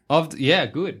in.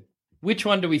 good. Which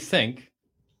one do we think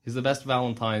is the best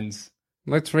Valentine's?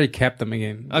 Let's recap them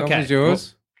again. What Okay. was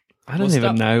yours? I don't We'll even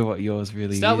start- know what yours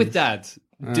really Start is. with Dad's.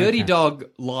 Dirty Dog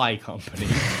Lie Company.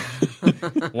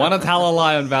 Want to tell a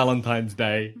lie on Valentine's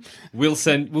Day? We'll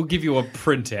give you a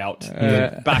printout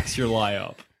that backs your lie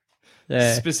up.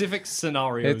 Yeah. Specific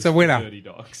scenarios. It's a winner. For Dirty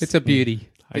Dogs. It's a beauty.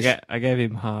 I gave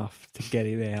him half to get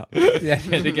him out. Yeah.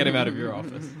 to get him out of your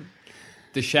office.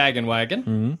 The Shag and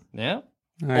Wagon. Yeah.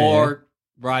 Oh, Or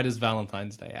Ryder's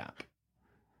Valentine's Day app.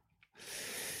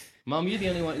 Mum, you're the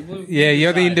only one. Yeah,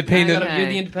 you're the independent. Okay. You're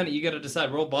the independent. You got to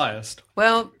decide. We're all biased.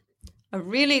 Well,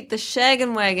 the Shag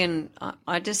and Wagon,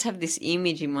 I just have this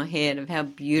image in my head of how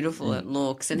beautiful it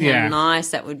looks and Yeah. how nice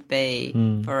that would be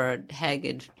for a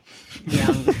haggard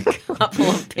young couple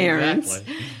of parents.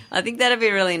 Exactly. I think that'd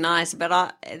be really nice,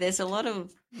 but there's a lot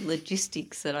of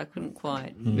logistics that I couldn't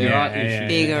quite. There are Yeah, issues. yeah, with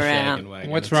Figure the Shag out. and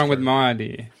Wagon, What's that's wrong with true. my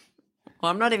idea? Well,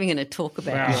 I'm not even going to talk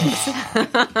about Wow. yours.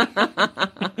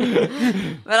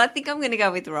 But I think I'm going to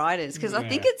go with Riders because I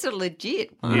think it's a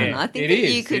legit one. Yeah, I think it that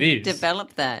is, you could it is.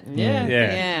 develop that. Yeah.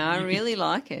 Yeah, I really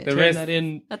like it. The Turn rest, that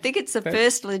in. I think it's the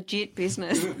first legit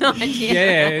business idea.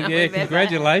 yeah, we've ever had.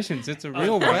 congratulations. It's a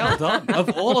real one. Well done. Of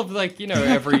all of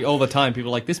all the time, people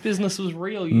are like, this business was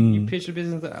real. You pitched a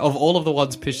business. Of all of the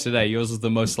ones pitched today, yours is the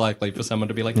most likely for someone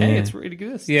to be like, hey, it's really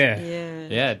good. Yeah. Yeah.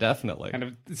 Yeah, definitely.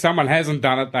 And if someone hasn't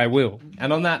done it, they will.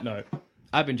 And on that note,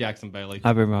 I've been Jackson Bailey.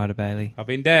 I've been Ryder Bailey. I've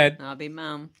been Dad. I'll be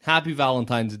Mum. Happy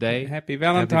Valentine's Day. Happy Happy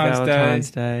Valentine's,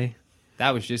 Valentine's Day. Day.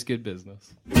 That was just good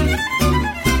business.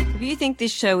 If you think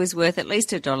this show is worth at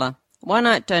least $1, why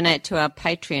not donate to our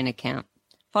Patreon account?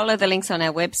 Follow the links on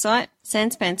our website,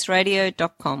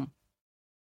 sanspantsradio.com.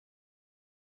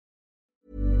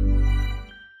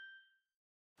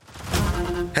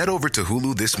 Head over to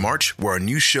Hulu this March, where our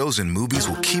new shows and movies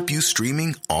will keep you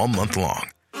streaming all month long.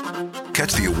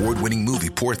 Catch the award-winning movie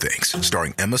Poor Things,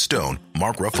 starring Emma Stone,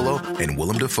 Mark Ruffalo, and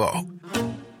Willem Dafoe.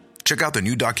 Check out the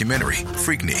new documentary,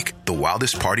 Freaknik, The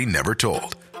Wildest Party Never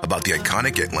Told, about the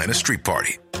iconic Atlanta Street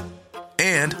Party.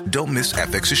 And don't miss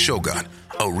FX's Shogun,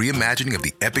 a reimagining of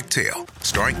the epic tale,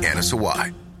 starring Anna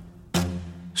Sawai.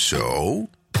 So,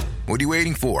 what are you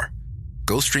waiting for?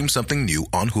 Go stream something new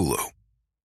on Hulu.